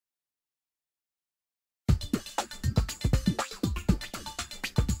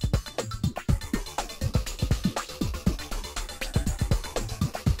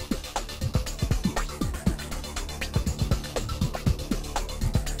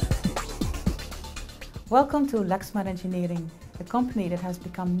Welcome to Lexmar Engineering, a company that has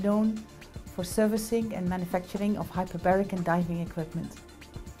become known for servicing and manufacturing of hyperbaric and diving equipment.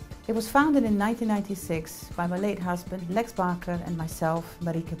 It was founded in 1996 by my late husband Lex Barker and myself,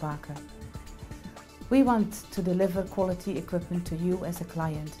 Marieke Barker. We want to deliver quality equipment to you as a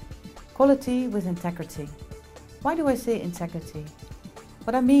client. Quality with integrity. Why do I say integrity?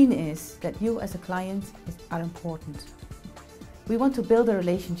 What I mean is that you as a client are important. We want to build a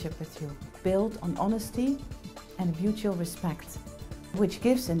relationship with you, built on honesty and mutual respect, which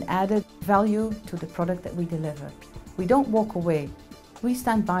gives an added value to the product that we deliver. We don't walk away, we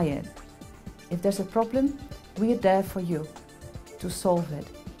stand by it. If there's a problem, we are there for you to solve it.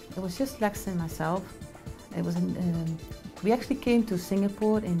 It was just Lex and myself. We actually came to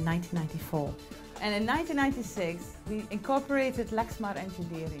Singapore in 1994. And in 1996, we incorporated Lexmar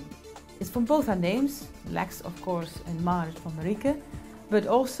Engineering. It's from both our names, Lex of course and Mar is from Marieke, but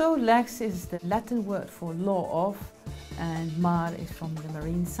also Lex is the Latin word for law of, and Mar is from the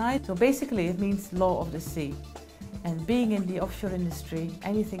marine side. So basically it means law of the sea. And being in the offshore industry,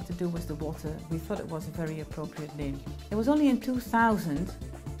 anything to do with the water, we thought it was a very appropriate name. It was only in 2000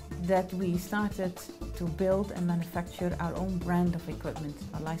 that we started to build and manufacture our own brand of equipment,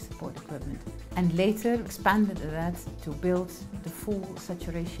 our life support equipment, and later expanded that to build the full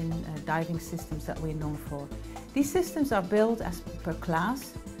saturation diving systems that we're known for. These systems are built as per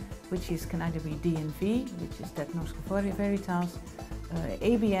class, which can either be DNV, which is that Norsk Veritas,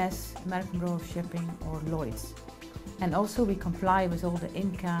 ABS, American Bureau of Shipping, or Lloyd's. And also we comply with all the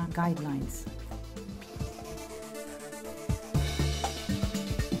INCA guidelines.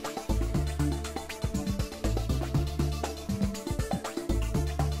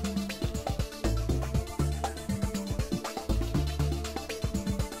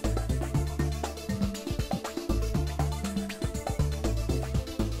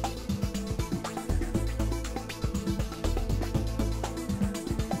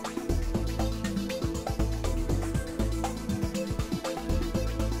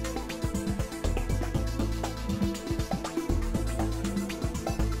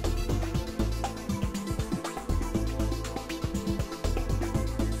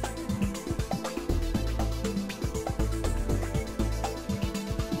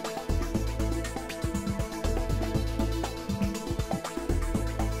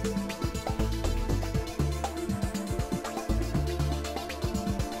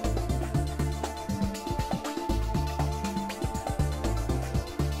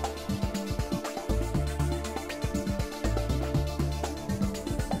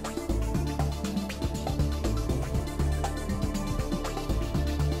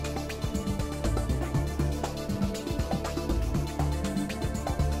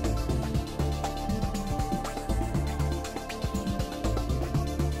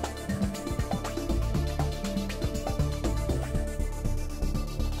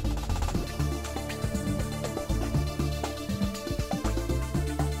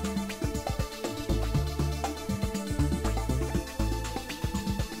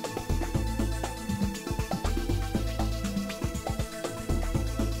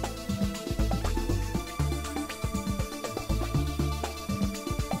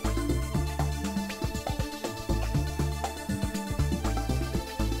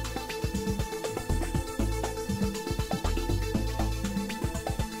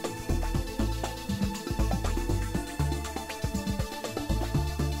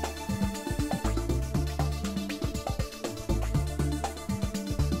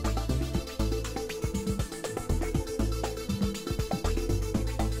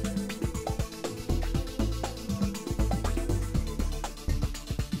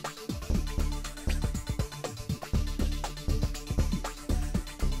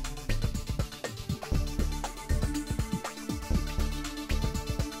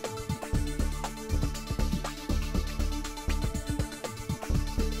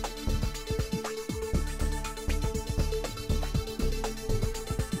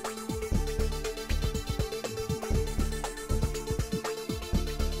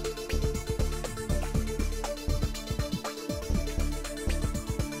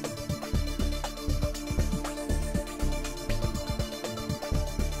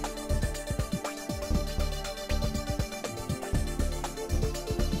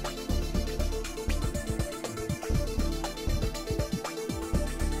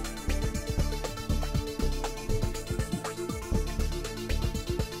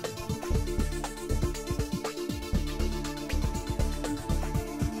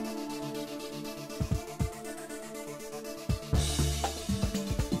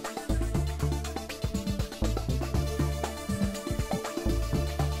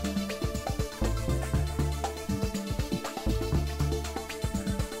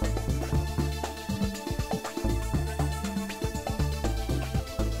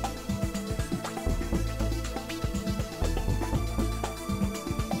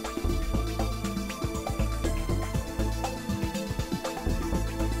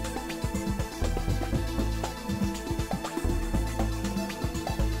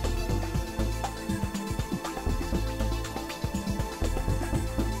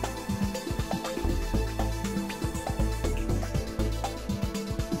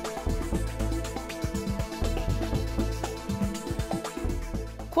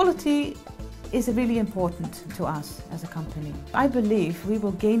 Quality is really important to us as a company. I believe we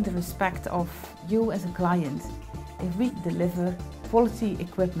will gain the respect of you as a client if we deliver quality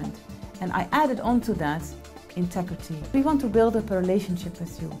equipment. And I added on to that integrity. We want to build up a relationship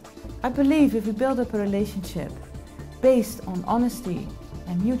with you. I believe if we build up a relationship based on honesty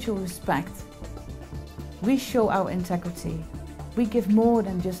and mutual respect, we show our integrity. We give more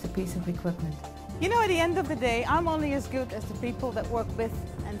than just a piece of equipment. You know, at the end of the day, I'm only as good as the people that work with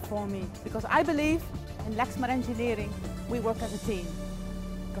and for me. Because I believe in Lexmar Engineering, we work as a team.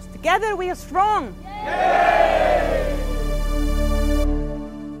 Because together we are strong. Yay!